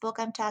like this book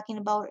I'm talking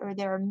about, or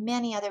there are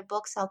many other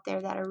books out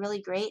there that are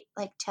really great,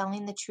 like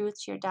Telling the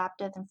Truth to Your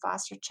Adoptive and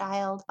Foster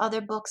Child,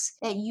 other books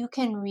that you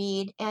can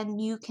read,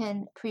 and you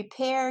can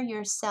prepare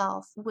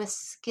yourself with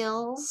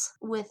skills,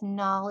 with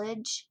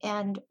knowledge,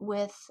 and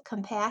with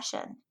compassion,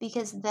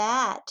 because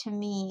that to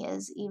me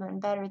is even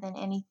better than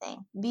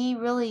anything. Be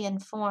really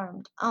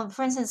informed.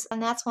 For instance,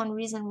 and that's one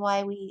reason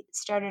why we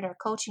started our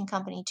coaching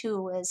company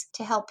too, was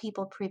to help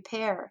people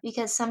prepare,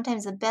 because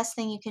sometimes the best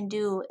thing you can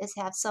do is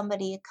have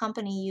somebody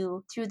accompany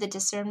you through the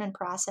discernment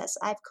process.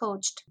 I've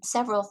coached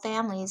several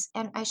families,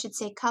 and I should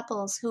say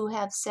couples, who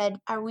have said,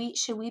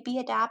 should we be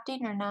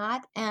adopting or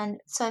not? And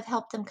so I've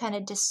helped them kind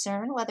of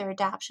discern whether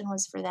adoption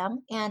was for them.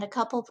 And a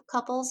couple of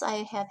couples,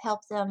 I have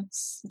helped them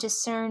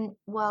discern,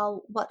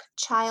 well, what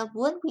child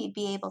would we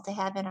be able to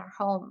have in our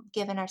home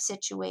given our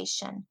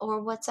situation,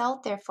 or what's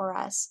out there for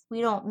us.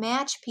 We don't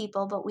match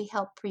people, but we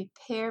help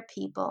prepare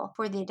people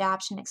for the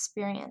adoption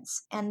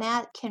experience. And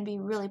that can be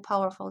really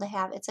powerful to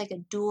have. It's like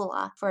a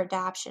doula for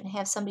adoption.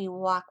 Have somebody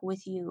walk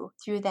with you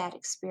through that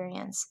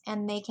experience,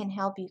 and they can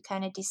help you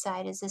kind of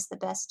decide, is this the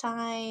best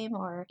time,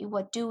 or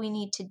what do we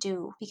need to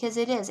do? Because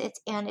it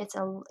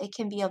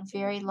can be a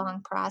very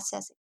long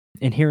process.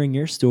 And hearing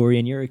your story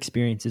and your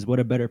experiences, what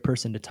a better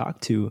person to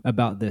talk to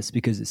about this,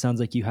 because it sounds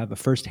like you have a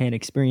firsthand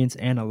experience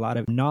and a lot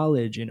of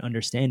knowledge and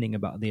understanding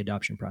about the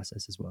adoption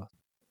process as well.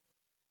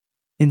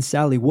 And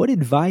Sally, what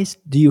advice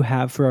do you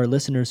have for our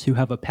listeners who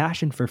have a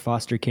passion for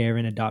foster care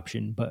and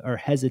adoption, but are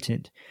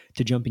hesitant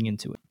to jumping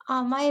into it?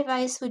 My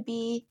advice would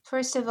be,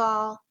 first of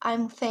all,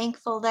 I'm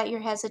thankful that you're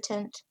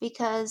hesitant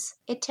because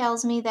it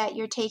tells me that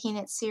you're taking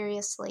it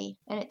seriously.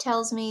 And it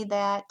tells me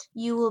that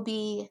you will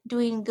be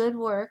doing good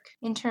work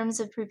in terms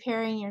of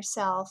preparing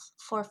yourself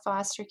for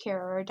foster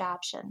care or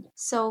adoption.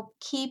 So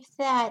keep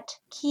that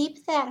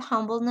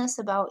humbleness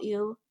about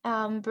you.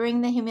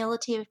 Bring the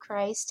humility of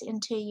Christ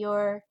into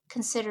your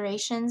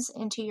considerations,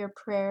 into your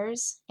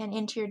prayers, and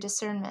into your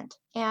discernment.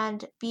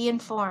 And be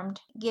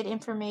informed, get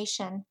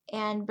information,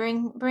 and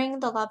bring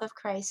the love of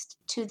Christ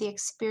to the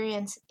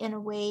experience in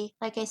a way,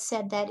 like I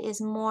said, that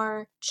is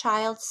more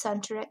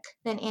child-centric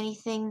than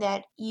anything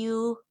that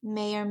you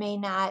may or may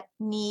not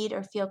need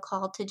or feel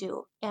called to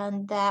do.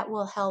 And that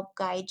will help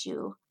guide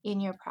you in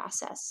your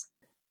process.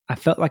 I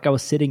felt like I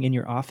was sitting in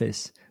your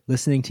office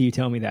listening to you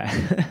tell me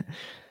that.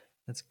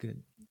 That's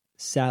good.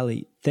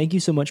 Sally, thank you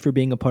so much for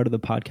being a part of the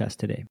podcast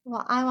today.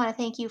 Well, I want to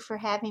thank you for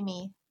having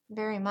me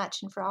very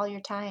much and for all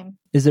your time.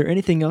 Is there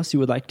anything else you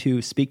would like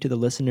to speak to the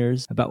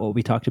listeners about what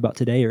we talked about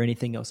today, or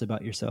anything else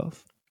about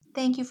yourself?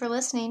 Thank you for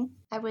listening,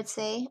 I would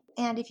say.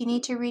 And if you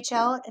need to reach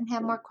out and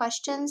have more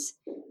questions,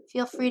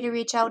 feel free to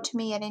reach out to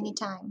me at any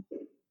time.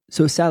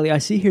 So Sally, I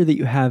see here that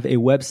you have a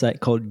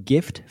website called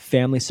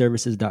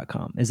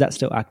giftfamilyservices.com. Is that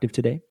still active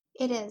today?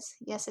 It is.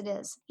 Yes, it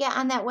is. Yeah,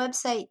 on that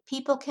website,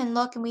 people can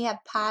look, and we have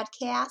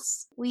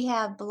podcasts, we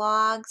have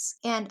blogs,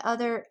 and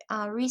other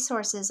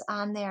resources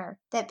on there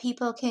that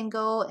people can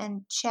go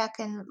and check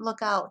and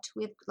look out.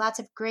 We have lots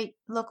of great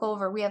look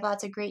over. We have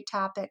lots of great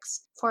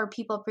topics for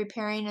people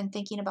preparing and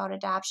thinking about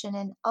adoption,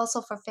 and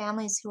also for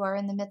families who are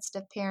in the midst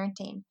of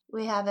parenting.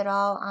 We have it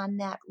all on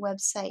that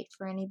website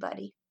for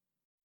anybody.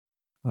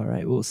 All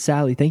right. Well,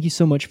 Sally, thank you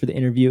so much for the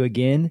interview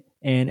again.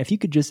 And if you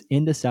could just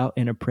end us out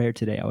in a prayer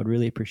today, I would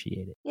really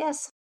appreciate it.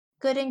 Yes.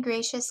 Good and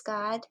gracious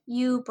God,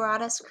 you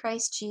brought us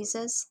Christ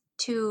Jesus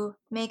to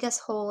make us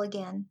whole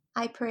again.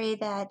 I pray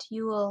that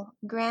you will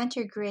grant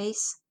your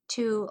grace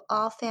to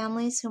all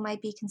families who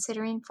might be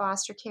considering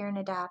foster care and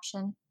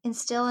adoption.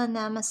 Instill in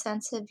them a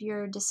sense of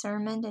your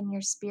discernment and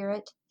your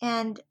spirit.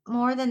 And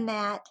more than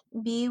that,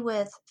 be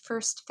with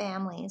first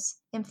families.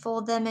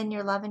 Enfold them in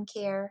your love and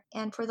care.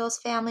 And for those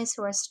families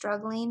who are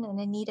struggling and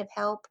in need of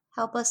help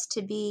us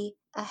to be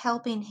a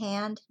helping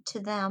hand to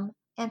them.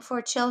 And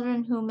for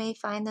children who may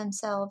find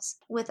themselves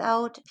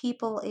without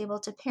people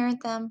able to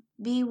parent them,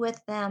 be with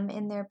them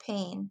in their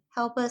pain.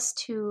 Help us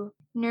to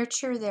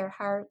nurture their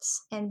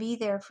hearts and be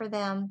there for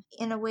them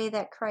in a way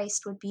that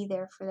Christ would be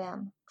there for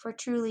them. For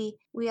truly,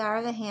 we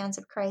are the hands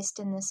of Christ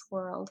in this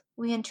world.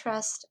 We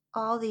entrust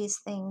all these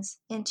things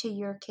into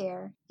your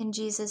care. In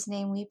Jesus'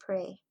 name we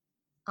pray.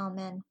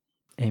 Amen.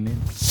 Amen.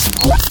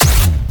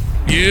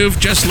 You've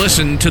just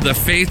listened to the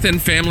Faith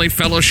and Family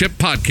Fellowship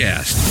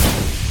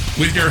Podcast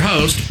with your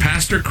host,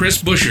 Pastor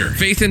Chris Busher.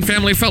 Faith and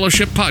Family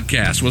Fellowship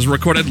Podcast was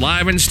recorded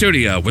live in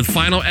studio with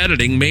final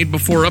editing made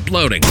before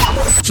uploading.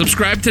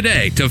 Subscribe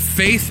today to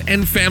Faith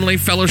and Family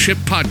Fellowship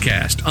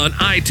Podcast on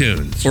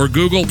iTunes or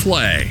Google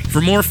Play.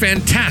 For more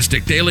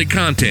fantastic daily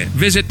content,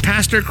 visit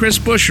Pastor Chris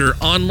Busher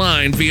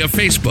online via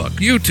Facebook,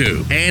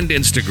 YouTube, and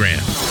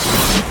Instagram.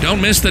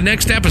 Don't miss the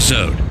next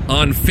episode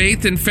on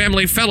Faith and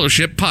Family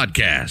Fellowship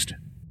Podcast.